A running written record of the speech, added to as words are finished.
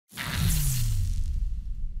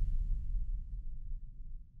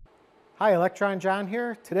Hi, Electron John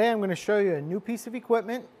here. Today I'm going to show you a new piece of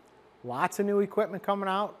equipment. Lots of new equipment coming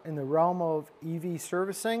out in the realm of EV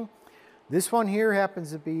servicing. This one here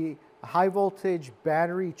happens to be a high voltage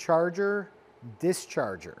battery charger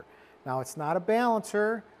discharger. Now it's not a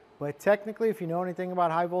balancer, but technically if you know anything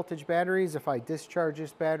about high voltage batteries, if I discharge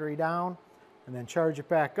this battery down and then charge it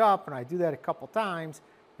back up, and I do that a couple times,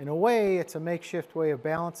 in a way it's a makeshift way of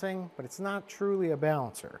balancing, but it's not truly a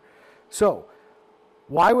balancer. So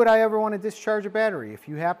why would I ever want to discharge a battery? If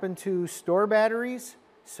you happen to store batteries,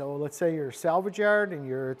 so let's say you're a salvage yard and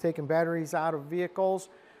you're taking batteries out of vehicles,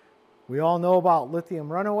 we all know about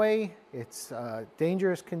lithium runaway. It's a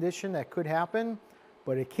dangerous condition that could happen,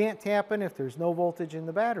 but it can't happen if there's no voltage in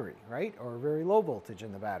the battery, right? Or very low voltage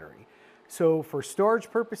in the battery. So for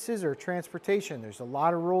storage purposes or transportation, there's a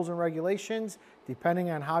lot of rules and regulations depending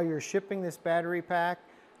on how you're shipping this battery pack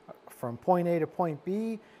from point A to point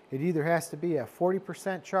B. It either has to be a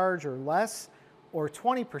 40% charge or less, or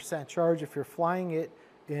 20% charge if you're flying it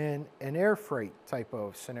in an air freight type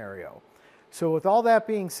of scenario. So with all that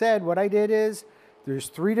being said, what I did is, there's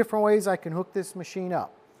 3 different ways I can hook this machine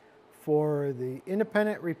up. For the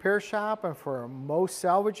independent repair shop and for most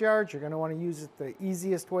salvage yards, you're going to want to use it the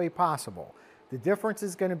easiest way possible. The difference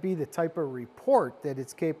is going to be the type of report that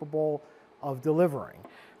it's capable of delivering.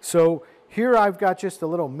 So here I've got just a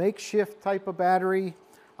little makeshift type of battery.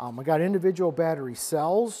 I got individual battery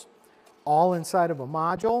cells all inside of a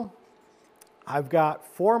module. I've got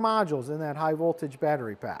 4 modules in that high voltage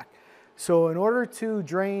battery pack. So in order to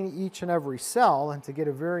drain each and every cell and to get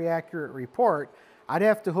a very accurate report, I'd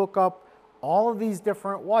have to hook up all of these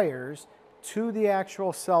different wires to the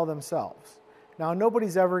actual cell themselves. Now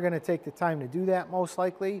nobody's ever going to take the time to do that, most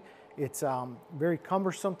likely. It's very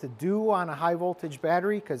cumbersome to do on a high voltage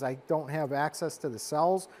battery because I don't have access to the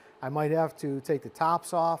cells. I might have to take the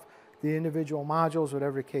tops off, the individual modules,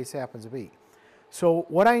 whatever the case happens to be. So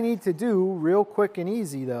what I need to do real quick and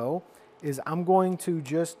easy though, is I'm going to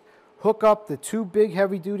just hook up the 2 big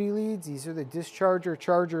heavy duty leads, these are the discharger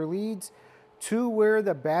charger leads, to where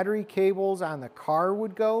the battery cables on the car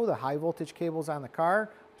would go, the high voltage cables on the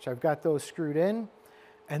car, which I've got those screwed in.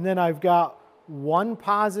 And then I've got 1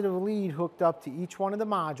 positive lead hooked up to each one of the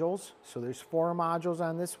modules. So there's 4 modules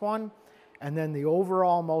on this one. And then the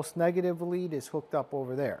overall most negative lead is hooked up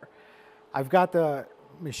over there. I've got the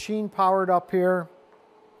machine powered up here.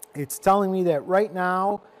 It's telling me that right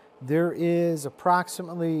now there is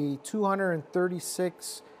approximately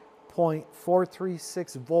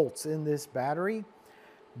 236.436 volts in this battery.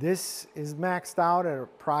 This is maxed out at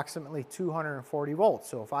approximately 240 volts.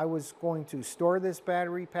 So if I was going to store this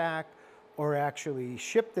battery pack or actually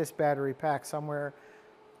ship this battery pack somewhere,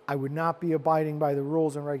 I would not be abiding by the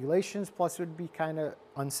rules and regulations, plus it would be kind of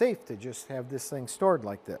unsafe to just have this thing stored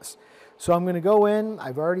like this. So I'm going to go in,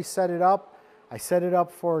 I've already set it up. I set it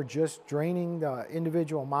up for just draining the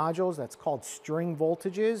individual modules, that's called string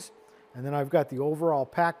voltages, and then I've got the overall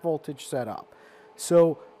pack voltage set up.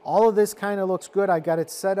 So all of this kind of looks good. I got it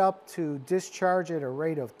set up to discharge at a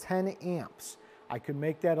rate of 10 amps. I could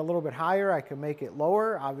make that a little bit higher, I could make it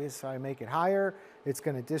lower. Obviously I make it higher, it's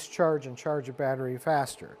going to discharge and charge a battery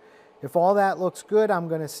faster. If all that looks good, I'm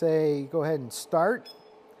going to say go ahead and start,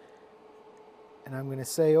 and I'm going to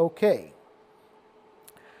say OK.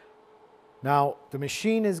 Now the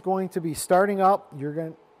machine is going to be starting up.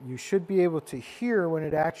 You should be able to hear when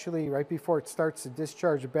it actually, right before it starts to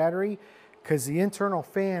discharge the battery, because the internal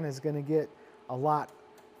fan is going to get a lot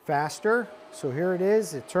faster. So here it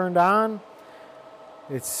is, it turned on.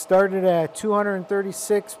 It started at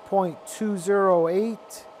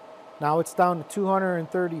 236.208. Now it's down to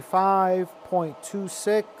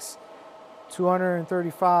 235.26,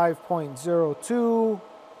 235.02.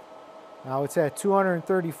 Now it's at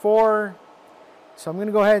 234. So I'm going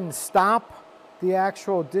to go ahead and stop the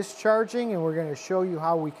actual discharging, and we're going to show you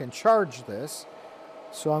how we can charge this.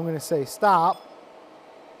 So I'm going to say stop,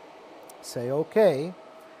 say OK.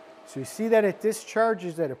 So you see that it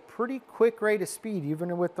discharges at a pretty quick rate of speed,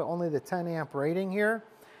 even with only the 10 amp rating here.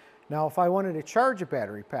 Now if I wanted to charge a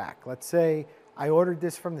battery pack, let's say I ordered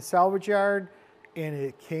this from the salvage yard and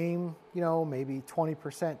it came, you know, maybe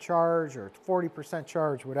 20% charge or 40%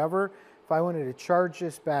 charge, whatever. If I wanted to charge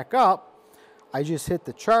this back up, I just hit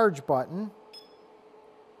the charge button.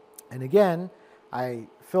 And again, I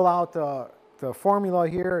fill out the formula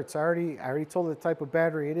here. I already told it the type of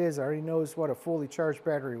battery it is. I already knows what a fully charged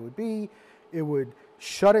battery would be. It would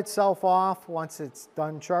shut itself off once it's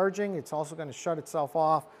done charging. It's also going to shut itself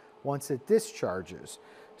off once it discharges.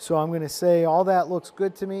 So I'm going to say all that looks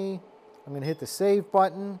good to me. I'm going to hit the save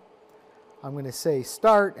button. I'm going to say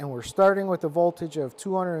start, and we're starting with a voltage of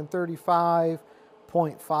 235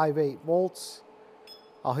 0.58 volts.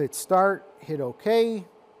 I'll hit start, hit OK.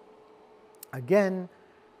 Again,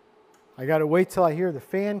 I got to wait till I hear the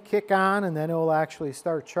fan kick on, and then it will actually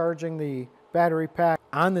start charging the battery pack.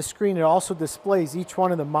 On the screen, it also displays each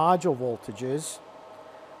one of the module voltages.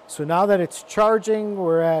 So now that it's charging,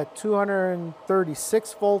 we're at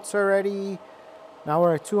 236 volts already. Now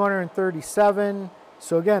we're at 237.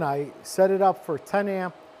 So again, I set it up for 10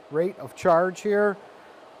 amp rate of charge here.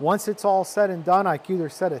 Once it's all said and done, I can either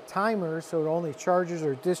set a timer so it only charges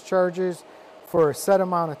or discharges for a set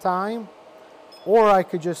amount of time, or I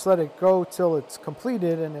could just let it go till it's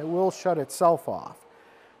completed and it will shut itself off.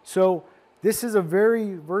 So this is a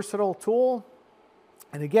very versatile tool.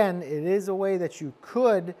 And again, it is a way that you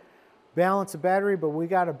could balance a battery, but we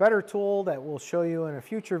got a better tool that we'll show you in a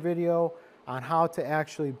future video on how to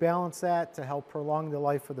actually balance that to help prolong the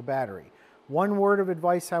life of the battery. One word of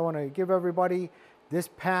advice I want to give everybody: this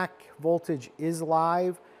pack voltage is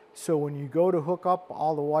live, so when you go to hook up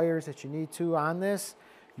all the wires that you need to on this,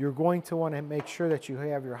 you're going to want to make sure that you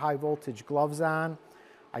have your high voltage gloves on.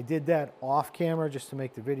 I did that off camera just to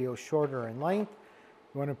make the video shorter in length.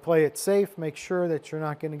 You want to play it safe, make sure that you're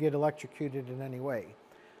not going to get electrocuted in any way.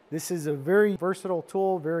 This is a very versatile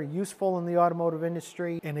tool, very useful in the automotive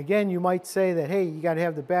industry. And again, you might say that, hey, you got to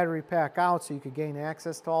have the battery pack out so you could gain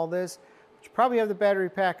access to all this. But you probably have the battery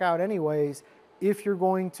pack out anyways if you're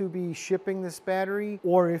going to be shipping this battery,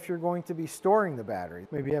 or if you're going to be storing the battery.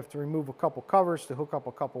 Maybe you have to remove a couple covers to hook up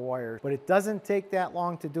a couple wires, but it doesn't take that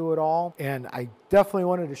long to do it all. And I definitely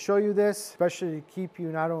wanted to show you this, especially to keep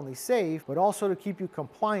you not only safe, but also to keep you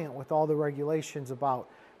compliant with all the regulations about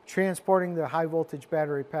transporting the high voltage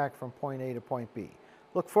battery pack from point A to point B.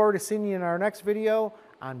 Look forward to seeing you in our next video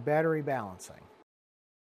on battery balancing.